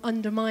we don't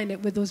undermine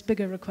it with those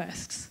bigger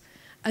requests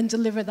and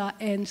deliver that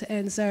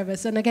end-to-end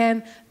service. And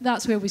again,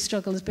 that's where we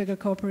struggle as bigger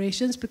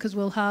corporations, because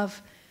we'll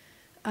have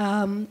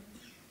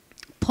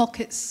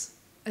pockets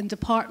and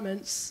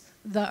departments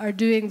that are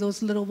doing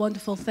those little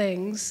wonderful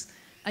things,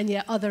 and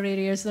yet other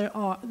areas that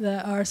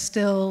are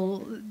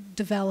still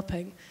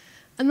developing.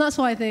 And that's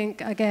why I think,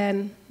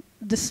 again,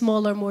 the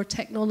smaller, more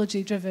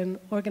technology-driven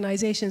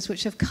organizations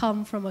which have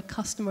come from a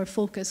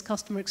customer-focused,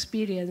 customer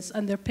experience,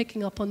 and they're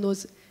picking up on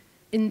those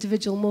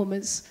individual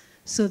moments.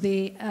 So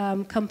the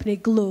company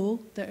Glow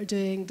that are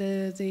doing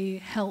the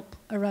help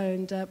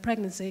around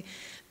pregnancy,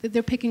 that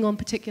they're picking on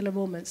particular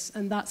moments,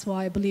 and that's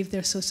why I believe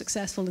they're so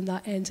successful in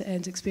that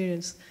end-to-end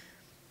experience.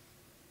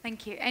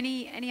 Thank you.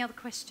 Any other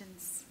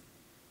questions?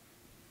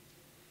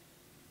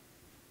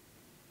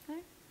 No?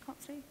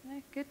 Can't see?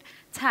 No? Good.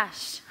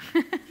 Tash.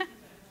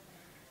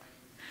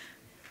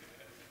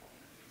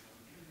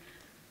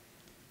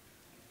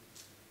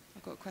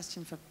 I've got a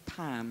question for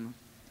Pam.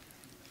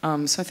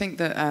 So I think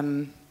that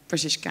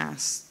British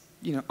Gas,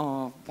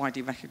 are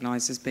widely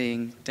recognised as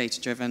being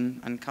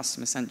data-driven and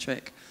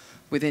customer-centric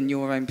within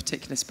your own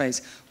particular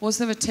space. Was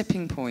there a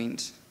tipping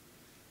point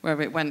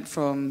where it went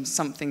from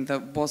something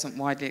that wasn't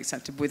widely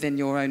accepted within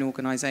your own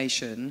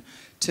organisation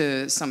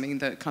to something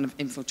that kind of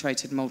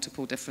infiltrated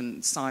multiple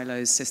different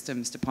silos,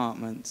 systems,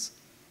 departments?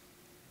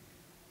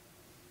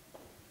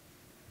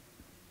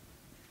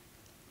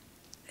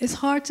 It's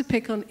hard to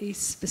pick on a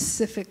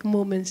specific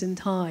moment in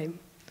time.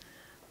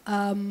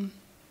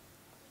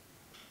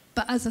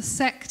 But as a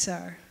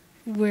sector,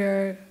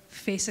 we're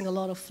facing a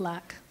lot of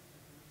flack,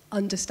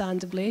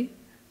 understandably.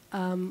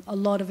 A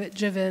lot of it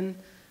driven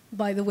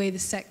by the way the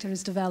sector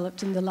has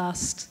developed in the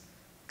last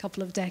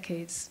couple of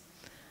decades.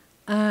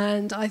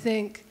 And I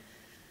think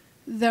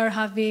there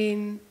have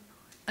been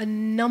a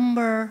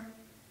number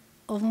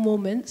of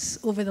moments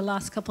over the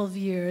last couple of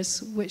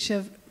years which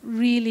have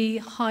really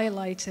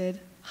highlighted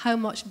how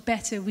much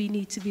better we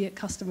need to be at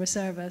customer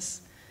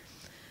service.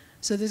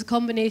 So there's a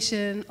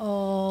combination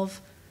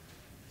of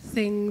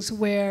things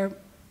where,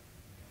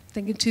 I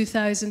think in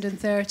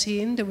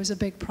 2013, there was a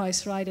big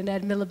price ride, and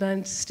Ed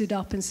Miliband stood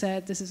up and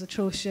said, this is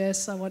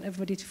atrocious, I want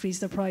everybody to freeze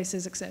their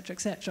prices, etc.,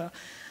 etc.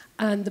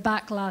 And the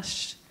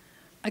backlash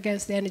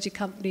against the energy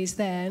companies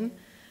then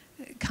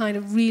kind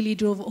of really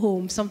drove it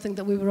home, something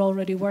that we were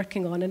already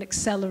working on, and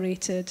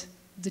accelerated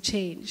the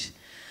change.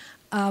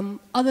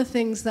 Other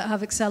things that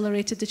have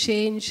accelerated the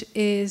change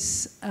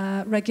is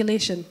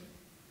regulation.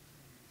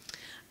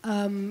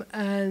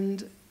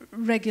 And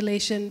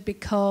regulation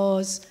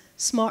because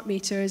smart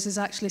meters is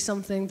actually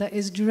something that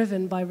is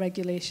driven by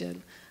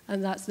regulation,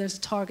 and there's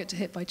a target to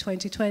hit by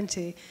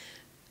 2020.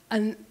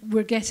 And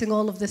we're getting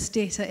all of this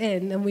data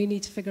in, and we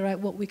need to figure out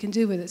what we can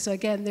do with it. So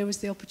again, there was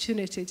the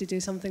opportunity to do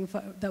something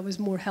that was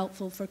more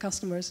helpful for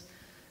customers.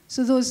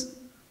 So those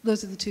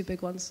are the two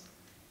big ones.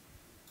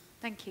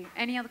 Thank you.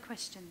 Any other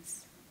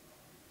questions?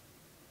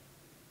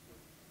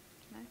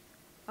 No?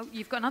 Oh,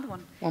 you've got another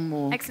one. One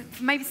more. Excellent.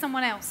 Maybe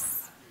someone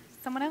else.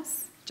 Someone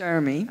else?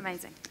 Jeremy.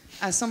 Amazing.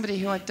 As somebody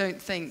who I don't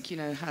think,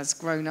 has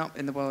grown up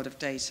in the world of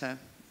data,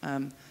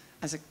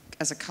 as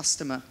a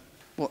customer,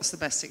 what's the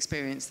best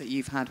experience that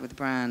you've had with a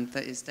brand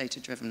that is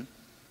data-driven?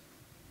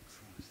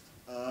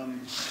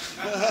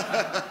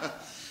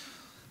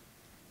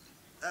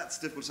 That's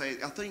difficult to say.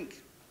 I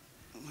think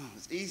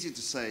it's easier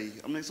to say.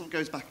 I mean, it sort of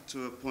goes back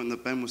to a point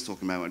that Ben was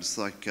talking about. It's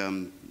like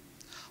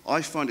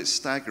I find it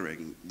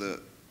staggering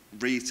that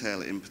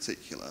retail in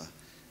particular,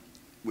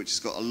 which has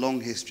got a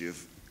long history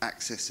of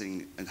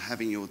accessing and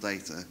having your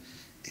data,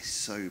 is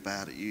so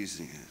bad at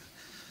using it.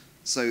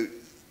 So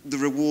the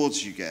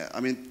rewards you get,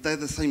 I mean, they're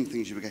the same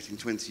things you were getting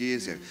 20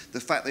 years ago. The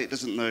fact that it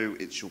doesn't know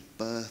it's your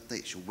birthday,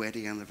 it's your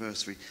wedding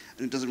anniversary,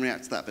 and it doesn't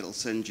react to that, but it'll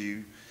send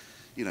you,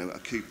 a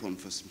coupon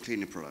for some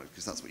cleaning product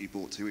because that's what you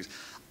bought 2 weeks.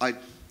 I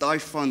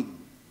find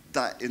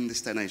that in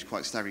this day and age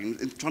quite staggering.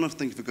 I'm trying to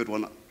think of a good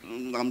one.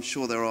 I'm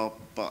sure there are,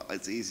 but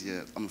it's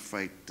easier, I'm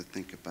afraid, to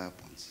think of bad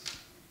ones.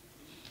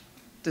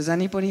 Does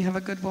anybody have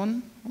a good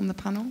one on the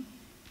panel?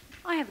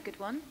 I have a good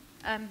one.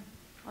 I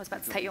was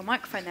about to take your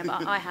microphone there,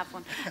 but I have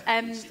one.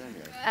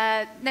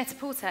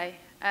 Net-a-Porter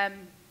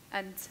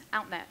and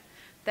Outnet,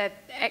 they're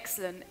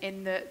excellent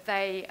in that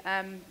they...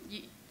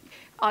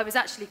 I was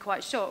actually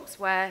quite shocked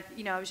where,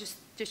 I was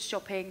just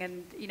shopping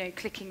and,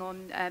 clicking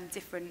on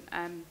different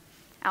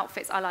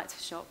outfits. I like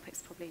to shop,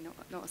 it's probably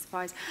not a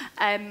surprise.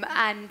 And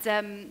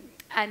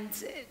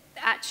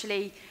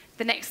actually,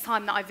 the next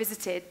time that I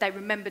visited, they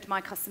remembered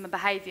my customer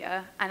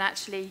behaviour and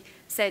actually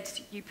said,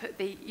 you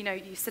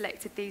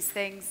selected these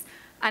things.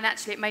 And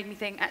actually, it made me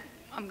think,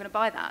 I'm going to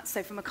buy that.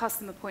 So from a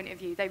customer point of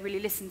view, they really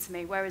listened to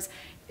me. Whereas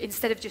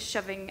instead of just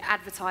shoving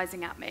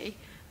advertising at me,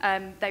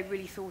 they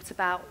really thought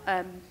about,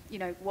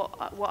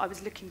 what I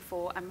was looking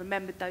for and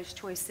remembered those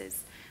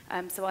choices.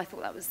 So I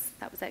thought that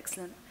was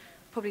excellent.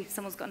 Probably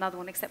someone's got another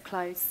one except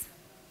clothes.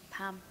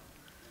 Pam?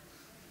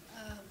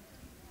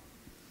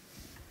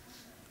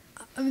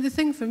 I mean, the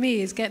thing for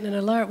me is getting an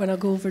alert when I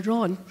go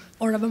overdrawn,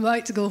 or I'm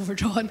about to go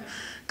overdrawn,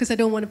 because I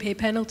don't want to pay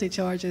penalty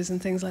charges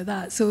and things like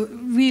that. So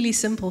really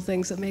simple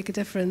things that make a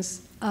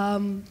difference.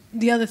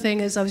 The other thing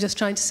is I was just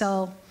trying to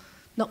sell,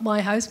 not my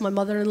house, my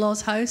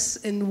mother-in-law's house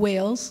in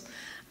Wales,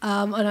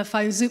 and I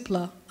found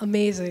Zoopla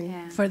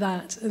amazing for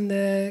that. And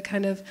the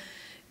kind of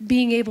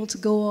being able to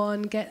go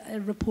on, get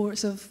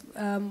reports of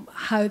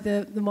how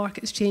the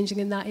market is changing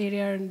in that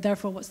area and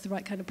therefore what's the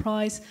right kind of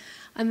price.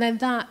 And then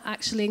that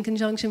actually in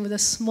conjunction with a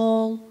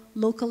small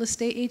local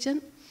estate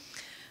agent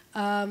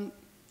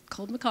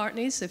called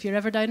McCartney's, if you're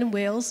ever down in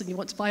Wales and you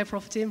want to buy a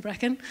property in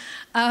Brecon.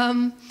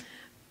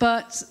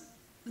 But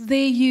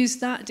they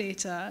used that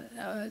data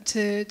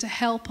to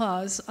help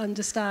us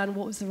understand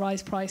what was the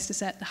right price to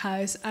set the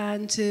house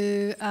and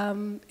to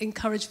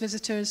encourage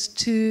visitors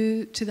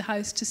to the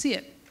house to see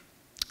it.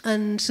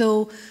 And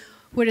so,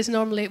 whereas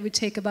normally it would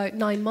take about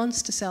 9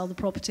 months to sell the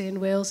property in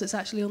Wales, it's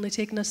actually only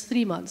taken us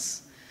 3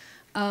 months.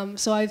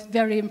 So I'm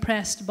very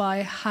impressed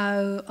by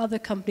how other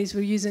companies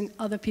were using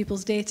other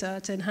people's data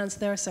to enhance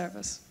their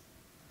service.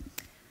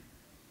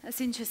 That's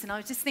interesting. I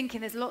was just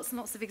thinking there's lots and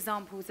lots of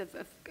examples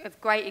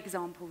of great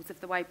examples of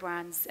the way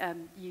brands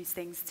use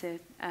things to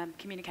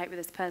communicate with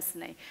us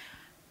personally.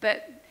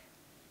 But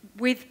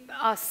with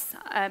us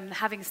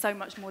having so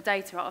much more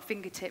data at our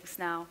fingertips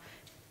now,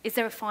 is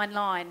there a fine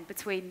line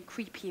between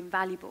creepy and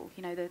valuable,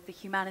 you know, the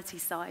humanity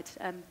side?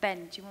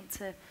 Ben, do you want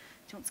to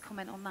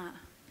comment on that?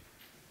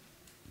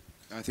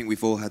 I think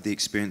we've all had the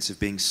experience of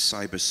being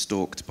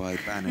cyber-stalked by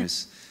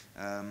banners.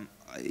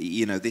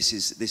 You know, this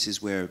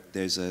is where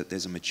there's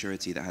a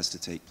maturity that has to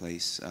take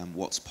place.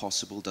 What's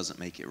possible doesn't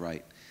make it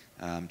right.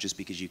 Just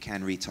because you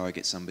can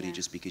retarget somebody,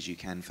 just because you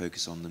can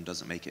focus on them,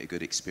 doesn't make it a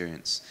good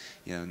experience.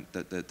 You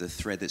know, the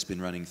thread that's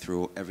been running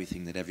through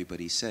everything that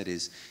everybody said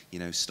is, you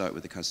know, start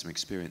with the customer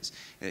experience.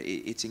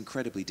 It's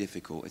incredibly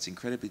difficult. It's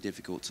incredibly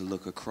difficult to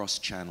look across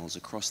channels,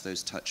 across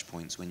those touch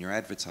points when you're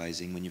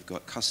advertising, when you've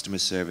got customer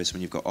service,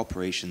 when you've got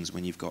operations,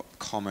 when you've got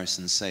commerce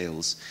and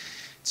sales,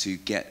 to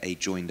get a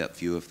joined up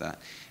view of that.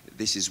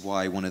 This is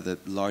why one of the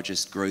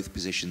largest growth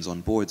positions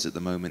on boards at the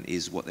moment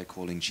is what they're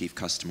calling chief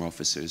customer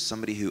officers,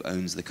 somebody who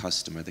owns the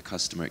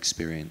customer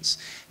experience,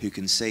 who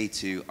can say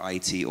to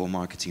IT or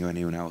marketing or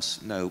anyone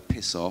else, no,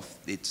 piss off,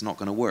 it's not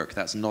going to work.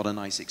 That's not a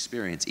nice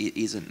experience. It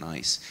isn't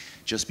nice.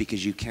 Just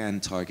because you can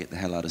target the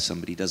hell out of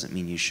somebody doesn't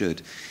mean you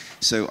should.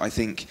 So I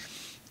think,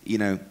 you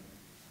know,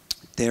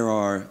 there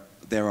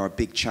are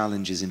big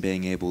challenges in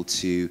being able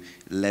to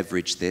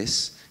leverage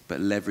this, but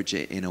leverage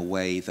it in a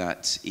way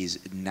that is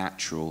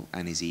natural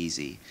and is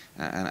easy.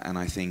 And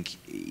I think,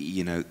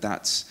 you know,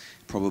 that's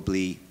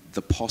probably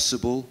the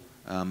possible.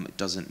 It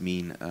doesn't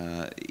mean,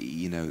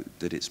 you know,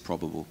 that it's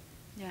probable.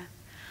 Yeah.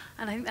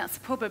 And I think that's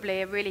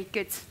probably a really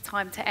good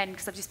time to end,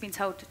 because I've just been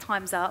told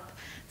time's up.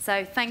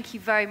 So thank you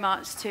very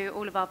much to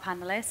all of our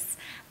panellists.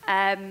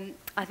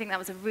 I think that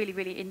was a really,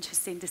 really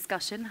interesting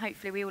discussion.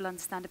 Hopefully we all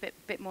understand a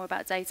bit more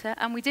about data.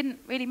 And we didn't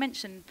really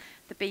mention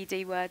the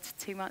BD word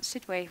too much,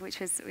 did we? Which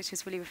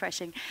was really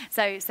refreshing.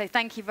 So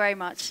thank you very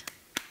much.